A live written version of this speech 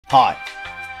Hi,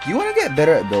 do you want to get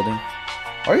better at building?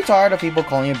 Are you tired of people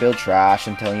calling your build trash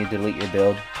and telling you to delete your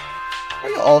build? Are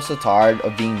you also tired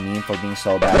of being mean for being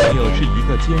so bad at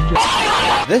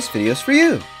building? This video is for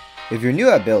you! If you're new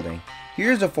at building,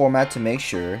 here's a format to make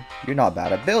sure you're not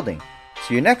bad at building,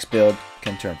 so your next build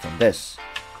can turn from this.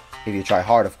 If you try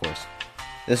hard, of course.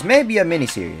 This may be a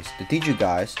mini-series to teach you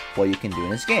guys what you can do in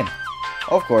this game.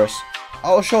 Of course,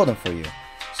 I will show them for you,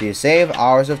 so you save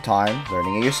hours of time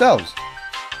learning it yourselves.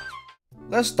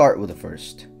 Let's start with the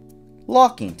first.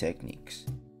 Locking techniques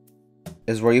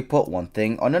is where you put one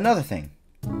thing on another thing.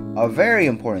 A very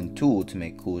important tool to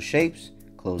make cool shapes,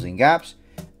 closing gaps,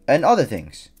 and other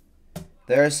things.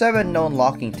 There are 7 known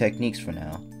locking techniques for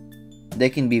now. They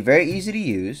can be very easy to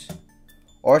use,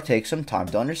 or take some time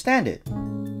to understand it.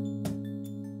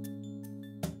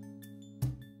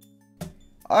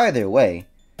 Either way,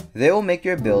 they will make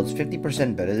your builds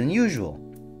 50% better than usual.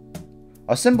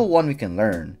 A simple one we can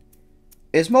learn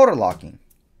is motor locking,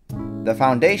 the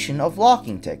foundation of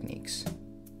locking techniques.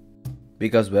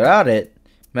 Because without it,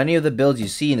 many of the builds you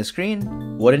see in the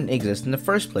screen wouldn't exist in the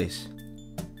first place.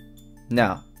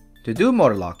 Now, to do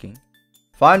motor locking,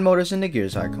 find motors in the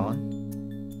gears icon,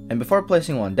 and before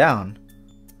placing one down,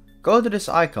 go to this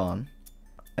icon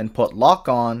and put lock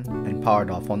on and powered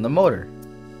off on the motor.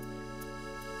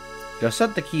 Just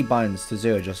set the key binds to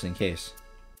 0 just in case.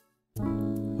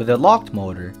 With a locked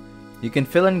motor, you can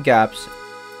fill in gaps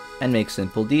and make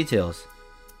simple details.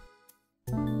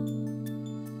 It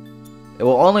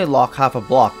will only lock half a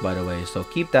block, by the way, so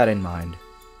keep that in mind.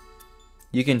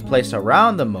 You can place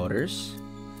around the motors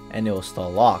and it will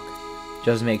still lock.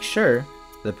 Just make sure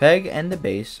the peg and the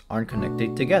base aren't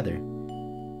connected together,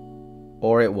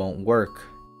 or it won't work.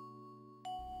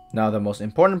 Now the most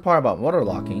important part about motor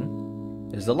locking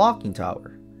is the locking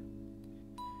tower.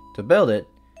 To build it,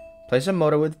 place a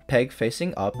motor with peg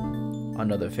facing up,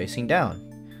 another facing down,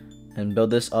 and build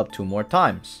this up 2 more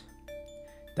times.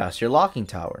 That's your locking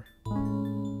tower.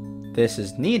 This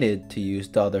is needed to use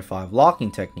the other 5 locking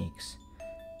techniques,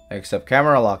 except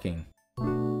camera locking.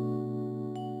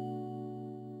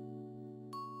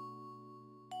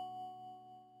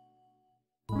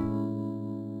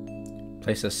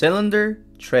 Place a cylinder,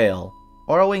 trail,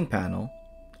 or a wing panel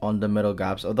on the middle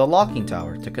gaps of the locking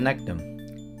tower to connect them.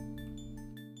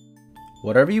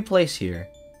 Whatever you place here,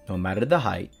 no matter the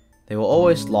height, they will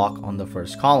always lock on the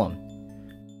first column.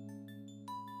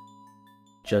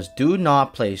 Just do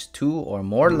not place 2 or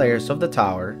more layers of the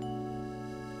tower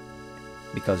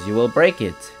because you will break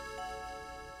it.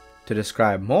 To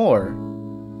describe more,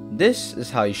 this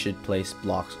is how you should place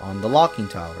blocks on the locking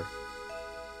tower.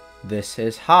 This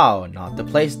is how not to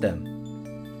place them.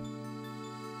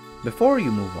 Before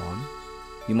you move on,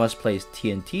 you must place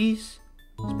TNTs,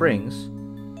 springs,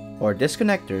 or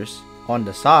disconnectors on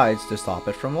the sides to stop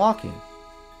it from locking,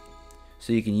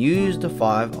 so you can use the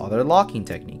 5 other locking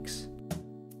techniques.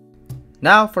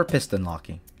 Now for piston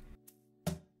locking.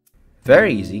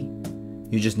 Very easy.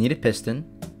 You just need a piston,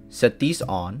 set these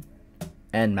on,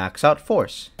 and max out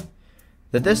force.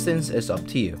 The distance is up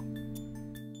to you.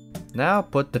 Now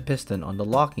put the piston on the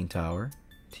locking tower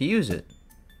to use it.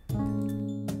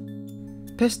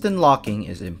 Piston locking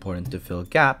is important to fill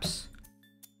gaps,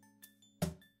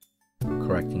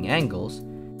 correcting angles,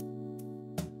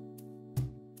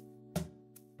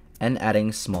 and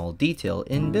adding small detail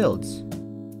in builds.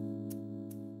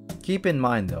 Keep in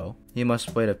mind though, you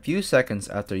must wait a few seconds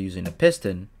after using a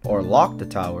piston or lock the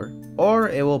tower, or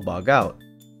it will bug out.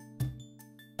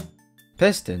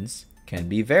 Pistons can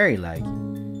be very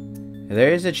laggy.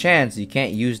 There is a chance you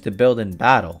can't use the build in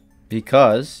battle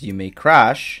because you may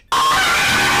crash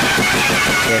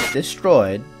if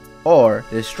destroyed, or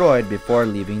destroyed before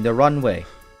leaving the runway.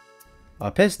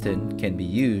 A piston can be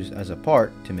used as a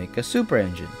part to make a super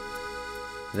engine.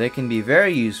 They can be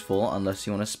very useful unless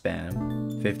you want to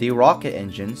spam 50 rocket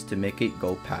engines to make it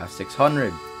go past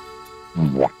 600.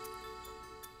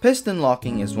 Piston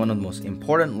locking is one of the most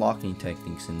important locking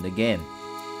techniques in the game.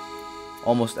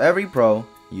 Almost every pro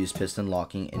uses piston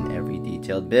locking in every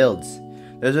detailed builds.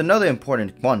 There's another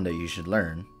important one that you should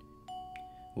learn,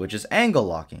 which is angle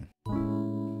locking.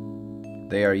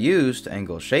 They are used to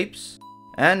angle shapes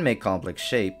and make complex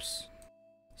shapes,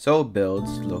 so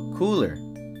builds look cooler.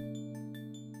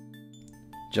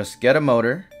 Just get a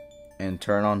motor and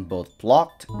turn on both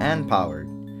blocked and powered.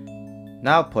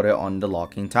 Now put it on the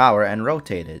locking tower and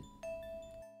rotate it.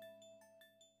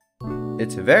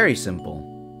 It's very simple.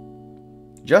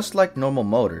 Just like normal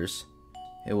motors,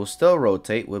 it will still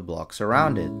rotate with blocks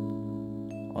around it,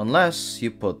 unless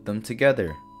you put them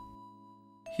together.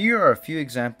 Here are a few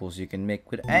examples you can make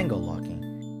with angle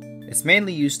locking. It's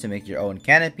mainly used to make your own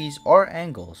canopies or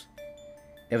angles,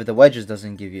 if the wedges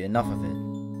doesn't give you enough of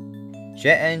it.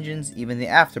 Jet engines, even the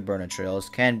afterburner trails,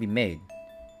 can be made.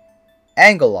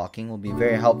 Angle locking will be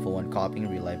very helpful when copying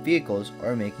real-life vehicles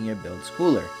or making your builds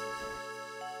cooler.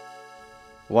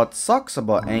 What sucks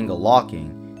about angle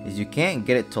locking is you can't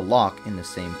get it to lock in the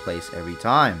same place every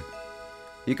time.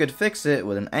 You could fix it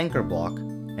with an anchor block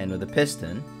and with a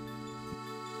piston,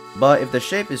 but if the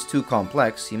shape is too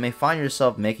complex, you may find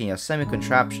yourself making a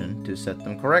semi-contraption to set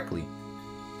them correctly.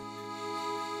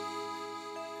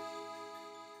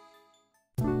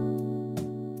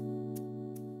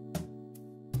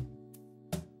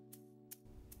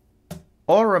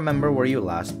 Or remember where you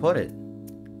last put it.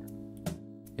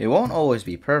 It won't always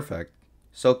be perfect,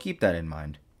 so keep that in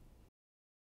mind.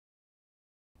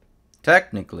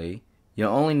 Technically, you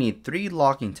only need 3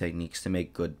 locking techniques to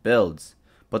make good builds,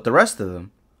 but the rest of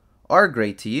them are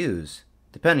great to use,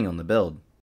 depending on the build.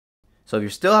 So if you're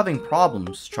still having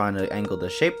problems trying to angle the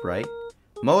shape right,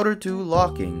 Motor 2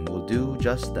 locking will do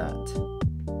just that.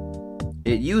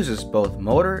 It uses both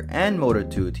Motor and Motor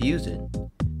 2 to use it.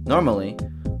 Normally,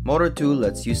 Motor 2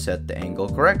 lets you set the angle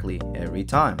correctly every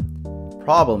time.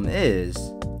 Problem is,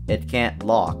 it can't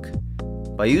lock.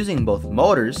 By using both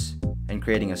motors and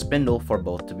creating a spindle for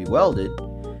both to be welded,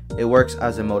 it works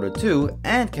as a Motor 2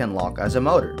 and can lock as a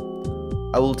motor.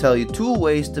 I will tell you 2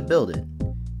 ways to build it.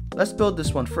 Let's build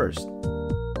this one first.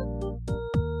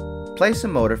 Place a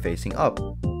motor facing up.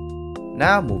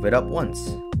 Now move it up once.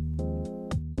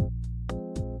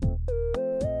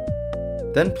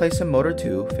 Then place a Motor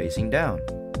 2 facing down.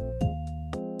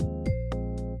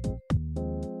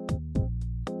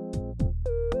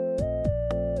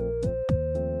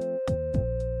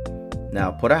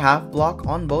 Now put a half block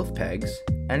on both pegs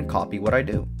and copy what I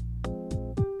do.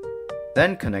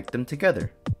 Then connect them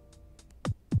together.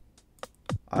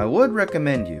 I would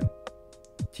recommend you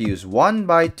to use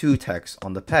 1x2 text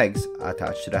on the pegs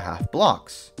attached to the half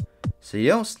blocks, so you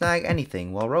don't snag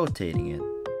anything while rotating it.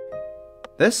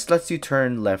 This lets you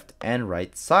turn left and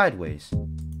right sideways.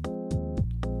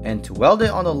 And to weld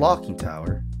it on the locking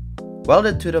tower, weld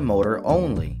it to the motor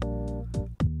only.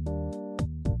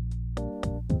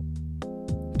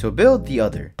 To build the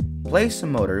other, place a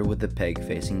motor with the peg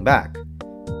facing back.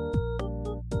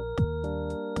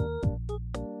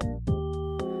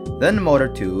 Then Motor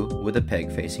 2 with the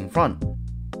peg facing front.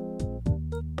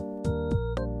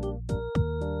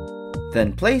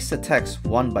 Then place the text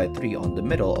 1x3 on the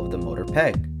middle of the motor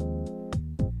peg.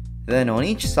 Then on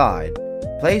each side,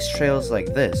 place trails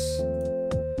like this.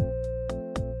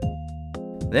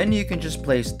 Then you can just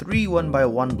place 3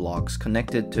 1x1 blocks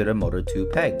connected to the Motor 2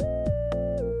 peg.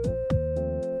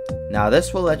 Now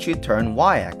this will let you turn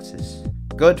y-axis,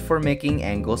 good for making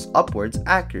angles upwards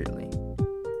accurately.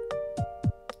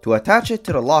 To attach it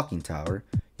to the locking tower,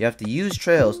 you have to use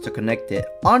trails to connect it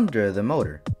under the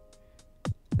motor.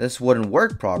 This wouldn't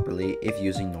work properly if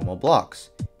using normal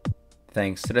blocks,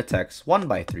 thanks to the text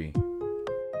 1x3.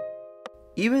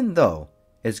 Even though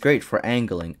it's great for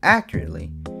angling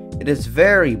accurately, it is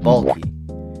very bulky.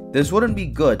 This wouldn't be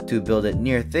good to build it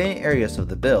near thin areas of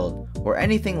the build or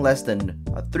anything less than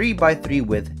a 3x3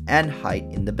 width and height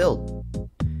in the build.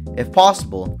 If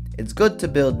possible, it's good to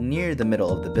build near the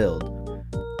middle of the build,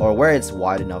 or where it's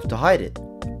wide enough to hide it.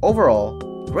 Overall,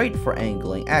 great for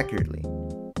angling accurately.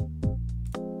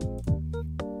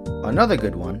 Another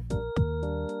good one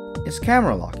is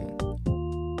camera locking.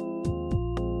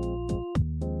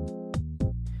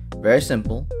 Very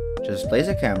simple, just place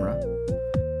a camera,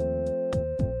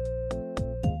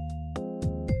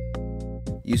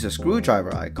 use a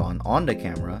screwdriver icon on the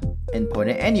camera and point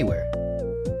it anywhere.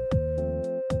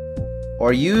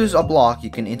 Or use a block you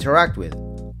can interact with.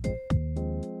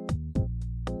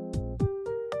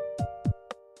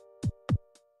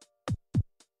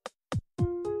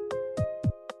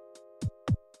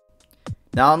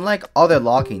 Now, unlike other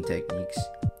locking techniques,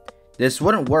 this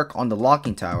wouldn't work on the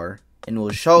locking tower and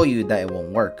will show you that it won't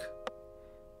work.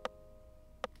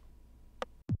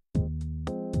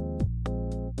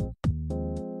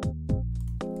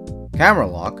 Camera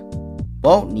lock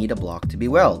won't need a block to be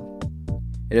welded.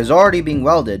 It is already being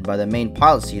welded by the main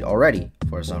pilot seat already,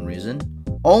 for some reason,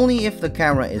 only if the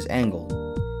camera is angled.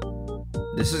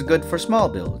 This is good for small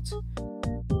builds,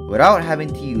 without having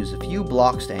to use a few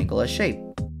blocks to angle a shape.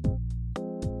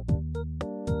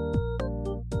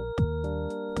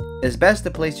 It's best to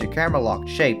place your camera locked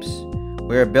shapes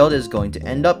where your build is going to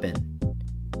end up in,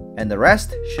 and the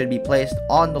rest should be placed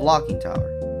on the locking tower.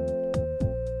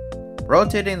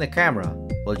 Rotating the camera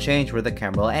will change where the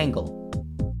camera will angle.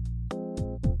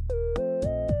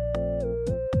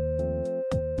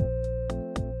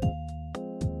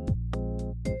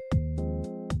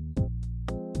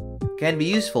 can be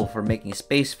useful for making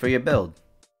space for your build.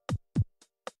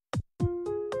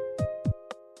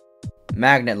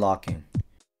 Magnet locking.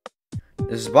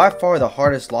 This is by far the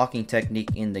hardest locking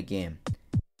technique in the game,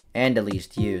 and the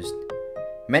least used.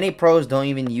 Many pros don't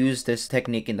even use this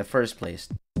technique in the first place.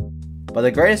 But the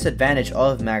greatest advantage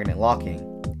of magnet locking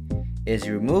is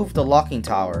you remove the locking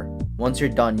tower once you're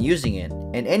done using it,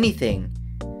 and anything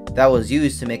that was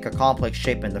used to make a complex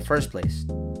shape in the first place.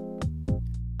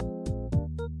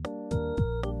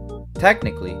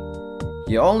 Technically,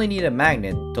 you only need a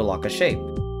magnet to lock a shape,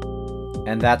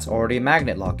 and that's already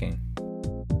magnet locking.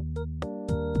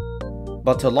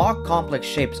 But to lock complex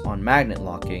shapes on magnet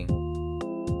locking,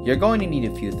 you're going to need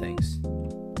a few things.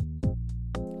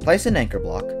 Place an anchor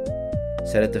block,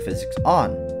 set it to physics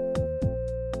on.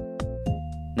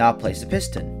 Now place a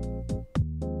piston.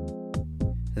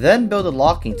 Then build a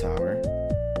locking tower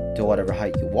to whatever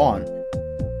height you want.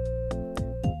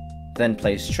 Then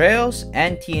place trails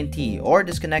and TNT or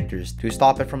disconnectors to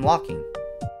stop it from locking.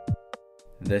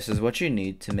 This is what you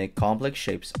need to make complex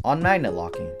shapes on magnet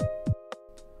locking.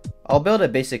 I'll build a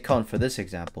basic cone for this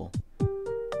example.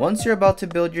 Once you're about to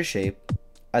build your shape,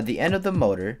 at the end of the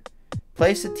motor,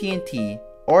 place a TNT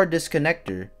or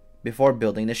disconnector before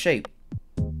building the shape.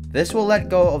 This will let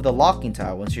go of the locking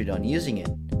tower once you're done using it.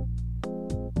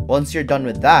 Once you're done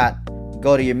with that,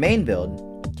 go to your main build.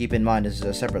 Keep in mind this is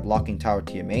a separate locking tower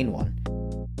to your main one.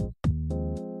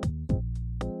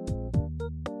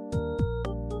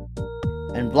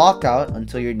 And block out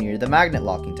until you're near the magnet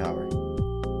locking tower.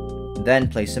 Then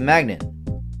place a magnet.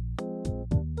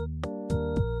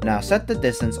 Now set the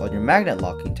distance on your magnet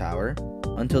locking tower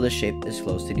until the shape is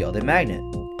close to the other magnet.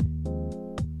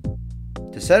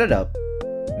 To set it up,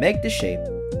 make the shape,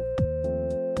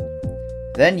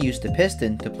 then use the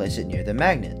piston to place it near the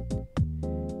magnet.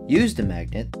 Use the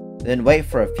magnet, then wait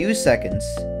for a few seconds,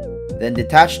 then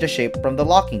detach the shape from the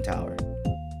locking tower.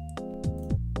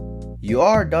 You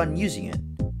are done using it,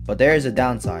 but there is a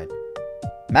downside.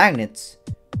 Magnets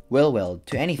will weld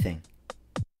to anything.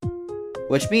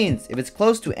 Which means if it's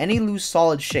close to any loose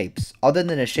solid shapes other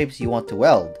than the shapes you want to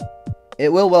weld, it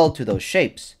will weld to those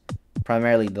shapes,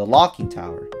 primarily the locking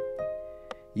tower.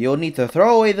 You'll need to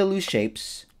throw away the loose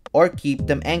shapes or keep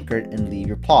them anchored and leave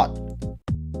your plot.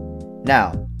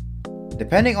 Now,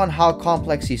 depending on how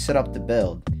complex you set up the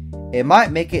build, it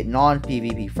might make it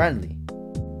non-PvP friendly,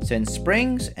 since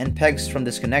springs and pegs from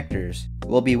disconnectors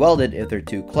will be welded if they're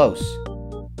too close.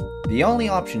 The only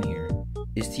option here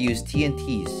is to use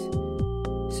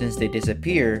TNTs, since they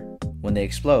disappear when they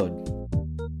explode.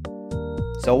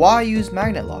 So why use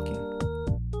magnet locking?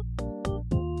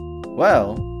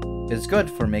 Well, it's good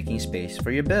for making space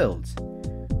for your builds.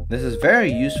 This is very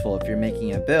useful if you're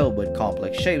making a build with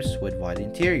complex shapes with wide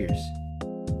interiors.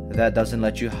 That doesn't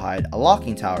let you hide a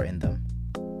locking tower in them.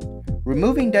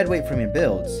 Removing dead weight from your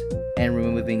builds, and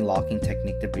removing locking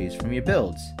technique debris from your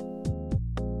builds.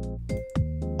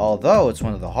 Although it's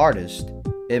one of the hardest,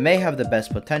 it may have the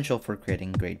best potential for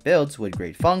creating great builds with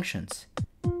great functions.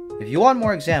 If you want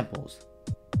more examples,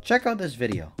 check out this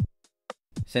video,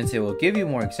 since it will give you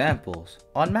more examples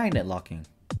on magnet locking.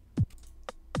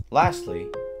 Lastly,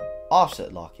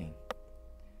 offset locking.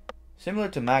 Similar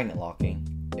to magnet locking,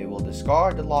 it will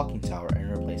discard the locking tower and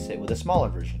replace it with a smaller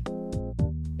version.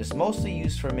 It's mostly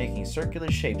used for making circular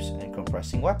shapes and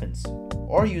compressing weapons,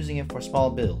 or using it for small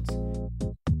builds.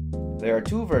 There are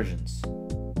two versions.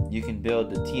 You can build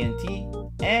the TNT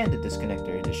and the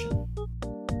disconnector edition.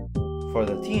 For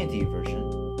the TNT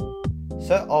version,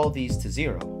 set all these to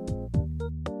 0,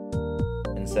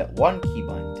 and set one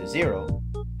keybind to 0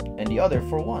 and the other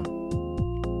for 1.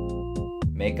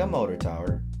 Make a motor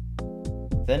tower,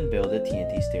 then build a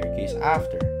TNT staircase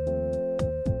after.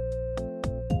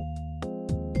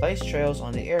 Place trails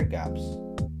on the air gaps.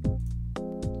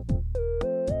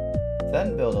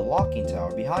 Then build a locking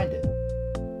tower behind it.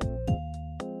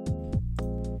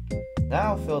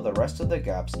 Now fill the rest of the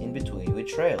gaps in between with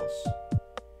trails.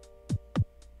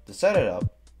 To set it up,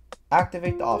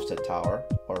 activate the offset tower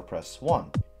or press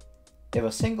 1. If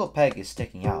a single peg is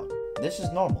sticking out, this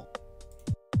is normal.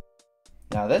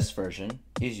 Now this version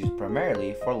is used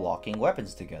primarily for locking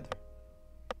weapons together.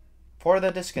 For the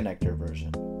disconnector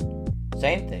version,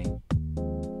 same thing.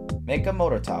 Make a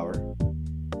motor tower,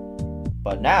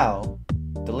 but now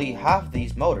delete half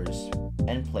these motors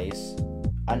and place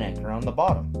an anchor on the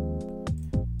bottom.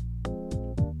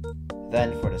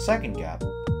 Then for the second gap,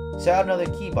 set another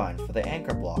keybind for the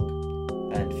anchor block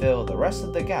and fill the rest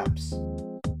of the gaps.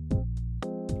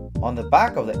 On the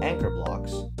back of the anchor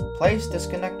blocks, place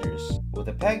disconnectors with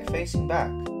a peg facing back.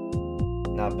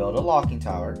 Now build a locking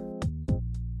tower.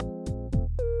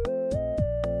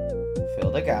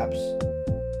 fill the gaps,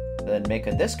 then make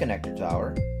a disconnector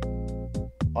tower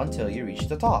until you reach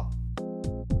the top.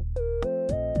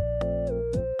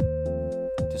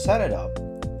 To set it up,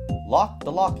 lock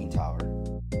the locking tower,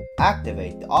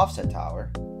 activate the offset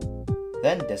tower,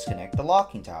 then disconnect the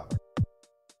locking tower.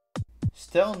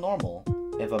 Still normal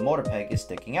if a motor peg is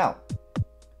sticking out.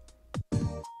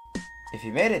 If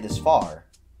you made it this far,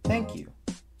 thank you.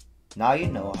 Now you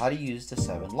know how to use the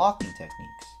 7 locking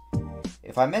techniques.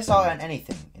 If I miss out on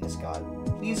anything in this guide,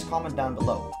 please comment down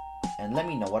below and let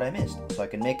me know what I missed so I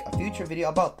can make a future video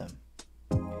about them.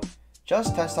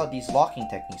 Just test out these locking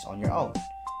techniques on your own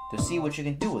to see what you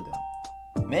can do with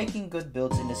them. Making good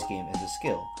builds in this game is a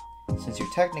skill, since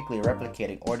you're technically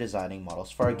replicating or designing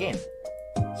models for a game,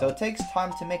 so it takes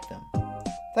time to make them.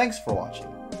 Thanks for watching.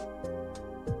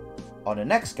 On the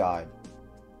next guide,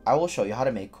 I will show you how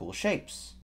to make cool shapes.